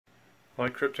Hi,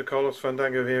 Crypto Carlos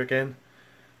Fandango here again.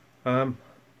 I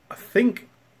think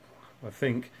I've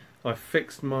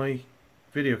fixed my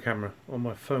video camera on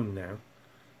my phone now.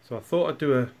 So I thought I'd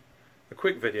do a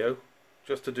quick video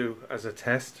just to do as a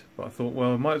test, but I thought,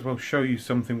 well, I might as well show you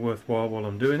something worthwhile while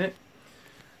I'm doing it.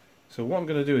 So what I'm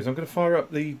going to do is I'm going to fire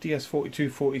up the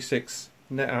DS4246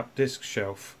 NetApp disk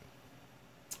shelf,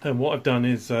 and what I've done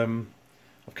is I've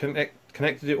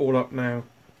connected it all up now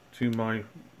to my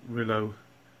Rilo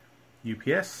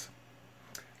UPS,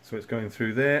 so it's going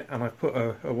through there, and I've put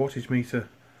a wattage meter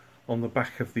on the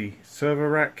back of the server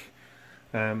rack,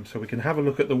 so we can have a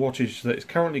look at the wattage that is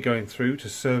currently going through to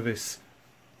service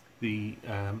the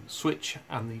switch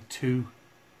and the two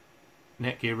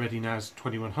Netgear ReadyNAS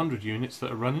 2100 units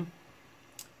that are running,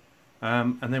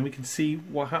 and then we can see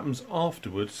what happens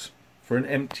afterwards for an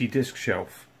empty disk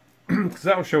shelf, because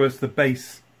that will show us the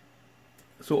base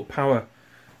sort of power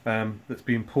that's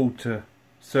being pulled to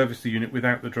service the unit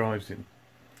without the drives in.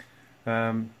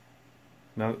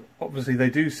 Now obviously they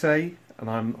do say,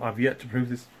 and I've yet to prove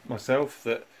this myself,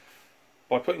 that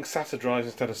by putting SATA drives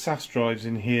instead of SAS drives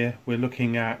in here, we're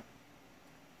looking at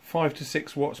 5 to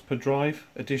 6 watts per drive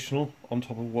additional on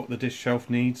top of what the disk shelf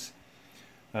needs,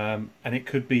 and it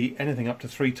could be anything up to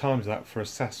 3 times that for a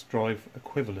SAS drive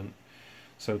equivalent.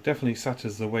 So definitely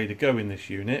SATA's the way to go in this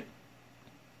unit.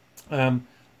 But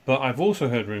I've also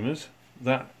heard rumours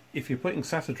that if you're putting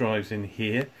SATA drives in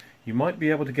here, you might be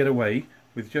able to get away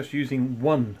with just using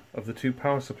one of the 2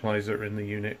 power supplies that are in the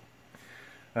unit.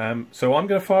 So I'm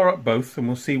going to fire up both, and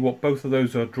we'll see what both of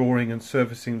those are drawing and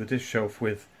servicing the disk shelf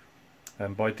with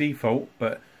by default,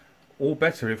 but all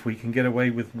better if we can get away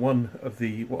with one of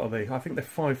the, what are they? I think they're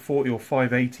 540 or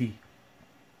 580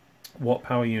 watt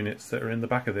power units that are in the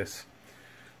back of this.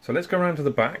 So let's go around to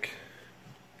the back.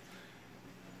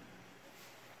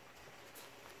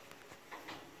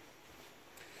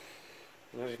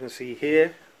 And as you can see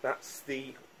here, that's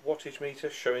the wattage meter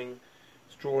showing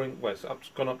it's drawing, well, it's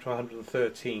gone up to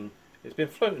 113. It's been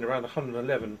floating around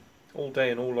 111 all day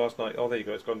and all last night. Oh, there you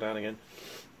go, it's gone down again.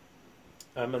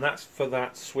 And that's for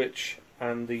that switch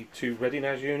and the 2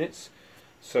 ReadyNAS units.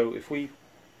 So if we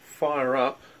fire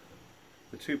up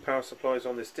the 2 power supplies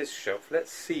on this disk shelf, let's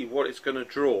see what it's going to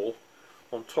draw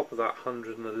on top of that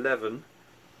 111.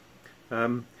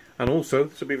 And also,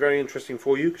 this will be very interesting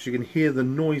for you because you can hear the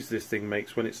noise this thing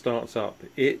makes when it starts up.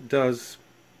 It does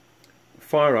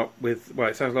fire up with, well,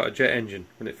 it sounds like a jet engine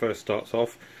when it first starts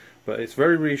off, but it's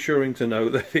very reassuring to know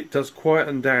that it does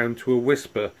quieten down to a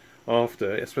whisper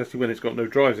after, especially when it's got no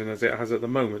drives in as it has at the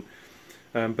moment.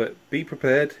 But be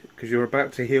prepared, because you're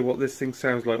about to hear what this thing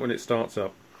sounds like when it starts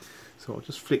up. So I'll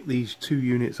just flick these 2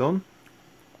 units on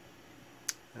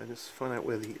and just find out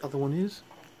where the other one is.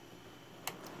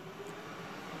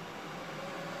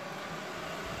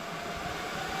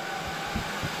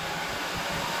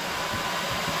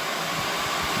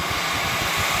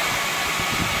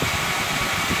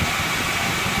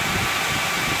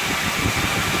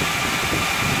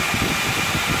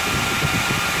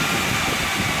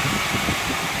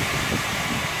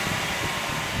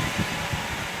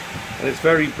 And it's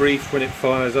very brief when it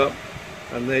fires up,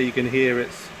 and there you can hear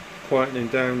it's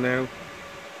quietening down now,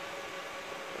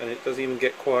 and it doesn't even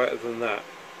get quieter than that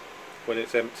when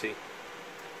it's empty.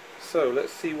 So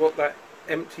let's see what that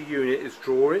empty unit is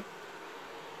drawing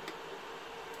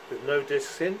with no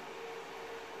discs in,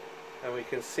 and we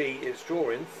can see it's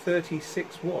drawing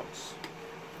 36 watts.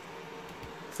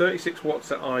 36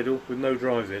 watts at idle with no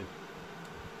drives in.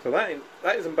 So that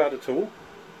isn't bad at all.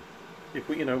 If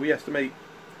we estimate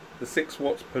the 6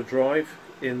 watts per drive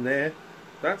in there,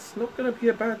 that's not going to be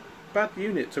a bad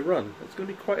unit to run. It's going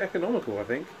to be quite economical, I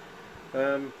think.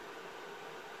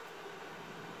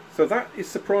 So that is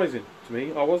surprising to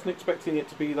me. I wasn't expecting it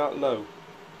to be that low.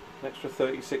 An extra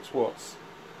 36 watts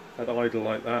at idle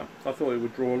like that. I thought it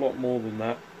would draw a lot more than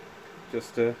that,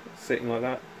 just sitting like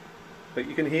that. But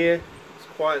you can hear it's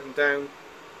quieting down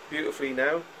beautifully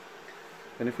now.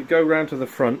 And if we go round to the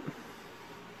front,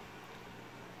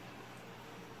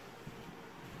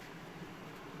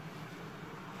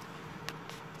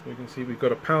 we can see we've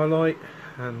got a power light,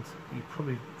 and you're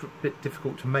probably a bit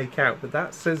difficult to make out, but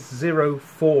that says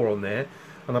 04 on there,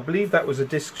 and I believe that was a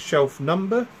disk shelf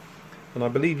number, and I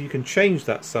believe you can change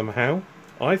that somehow.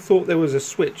 I thought there was a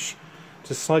switch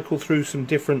to cycle through some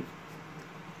different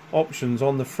options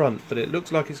on the front, but it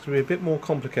looks like it's going to be a bit more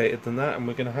complicated than that, and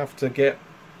we're going to have to get,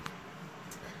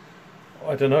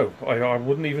 I don't know, I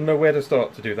wouldn't even know where to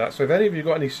start to do that. So if any of you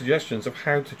got any suggestions of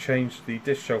how to change the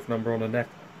disk shelf number on a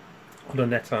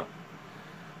NetApp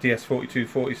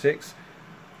DS4246,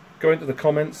 go into the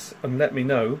comments and let me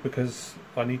know, because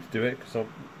I need to do it, because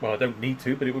well, I don't need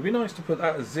to, but it would be nice to put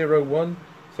that as 01,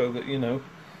 so that, you know,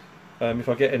 if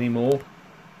I get any more,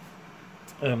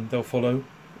 they'll follow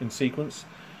in sequence.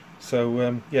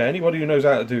 So yeah, anybody who knows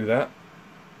how to do that,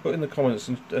 put in the comments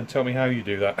and tell me how you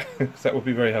do that, because that would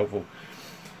be very helpful.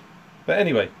 But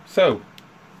anyway, so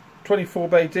 24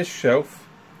 bay disk shelf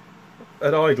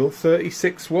at idle,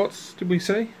 36 watts, did we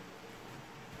say?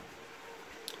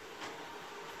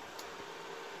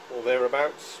 Or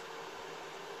thereabouts.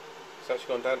 It's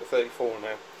actually gone down to 34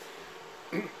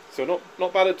 now. So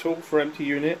not bad at all for empty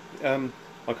unit.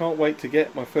 I can't wait to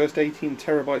get my first 18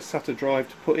 terabyte SATA drive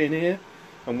to put in here,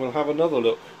 and we'll have another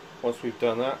look once we've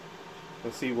done that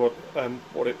and see what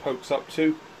it pokes up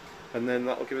to, and then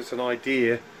that'll give us an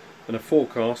idea and a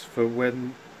forecast for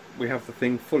when we have the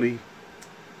thing fully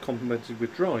complemented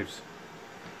with drives.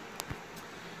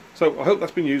 So I hope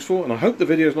that's been useful, and I hope the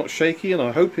video is not shaky, and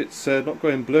I hope it's not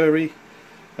going blurry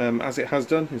as it has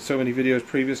done in so many videos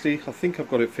previously. I think I've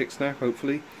got it fixed now,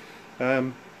 hopefully.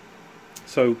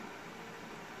 So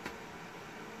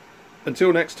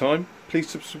until next time, please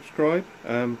subscribe,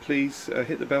 please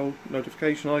hit the bell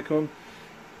notification icon,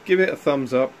 give it a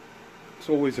thumbs up, it's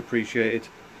always appreciated,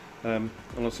 and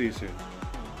I'll see you soon.